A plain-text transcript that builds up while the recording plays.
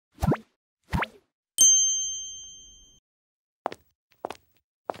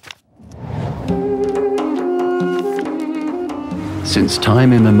Since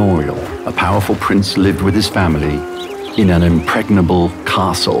time immemorial, a powerful prince lived with his family in an impregnable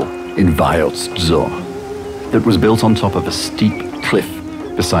castle in Vajotzdzor that was built on top of a steep cliff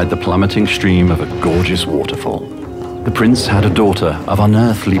beside the plummeting stream of a gorgeous waterfall. The prince had a daughter of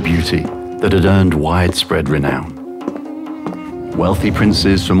unearthly beauty that had earned widespread renown. Wealthy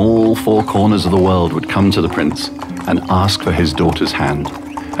princes from all four corners of the world would come to the prince and ask for his daughter's hand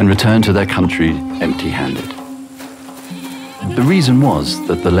and return to their country empty-handed. The reason was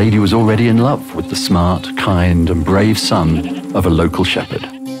that the lady was already in love with the smart, kind, and brave son of a local shepherd.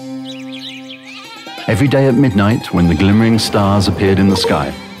 Every day at midnight, when the glimmering stars appeared in the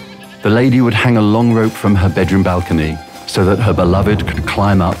sky, the lady would hang a long rope from her bedroom balcony so that her beloved could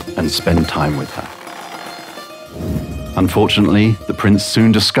climb up and spend time with her. Unfortunately, the prince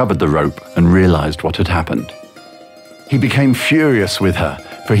soon discovered the rope and realized what had happened. He became furious with her,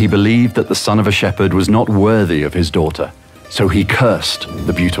 for he believed that the son of a shepherd was not worthy of his daughter, so he cursed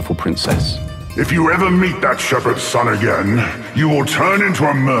the beautiful princess. If you ever meet that shepherd's son again, you will turn into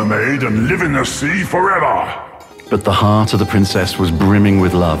a mermaid and live in the sea forever. But the heart of the princess was brimming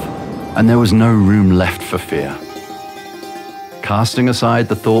with love, and there was no room left for fear. Casting aside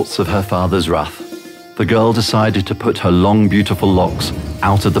the thoughts of her father's wrath, the girl decided to put her long, beautiful locks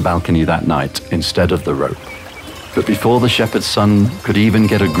out of the balcony that night instead of the rope. But before the shepherd's son could even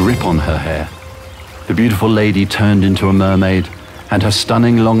get a grip on her hair, the beautiful lady turned into a mermaid, and her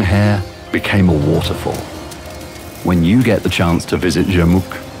stunning long hair became a waterfall. When you get the chance to visit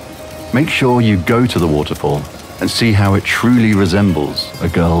Jraharsi, make sure you go to the waterfall and see how it truly resembles a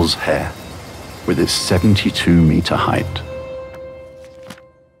girl's hair with its 72-meter height.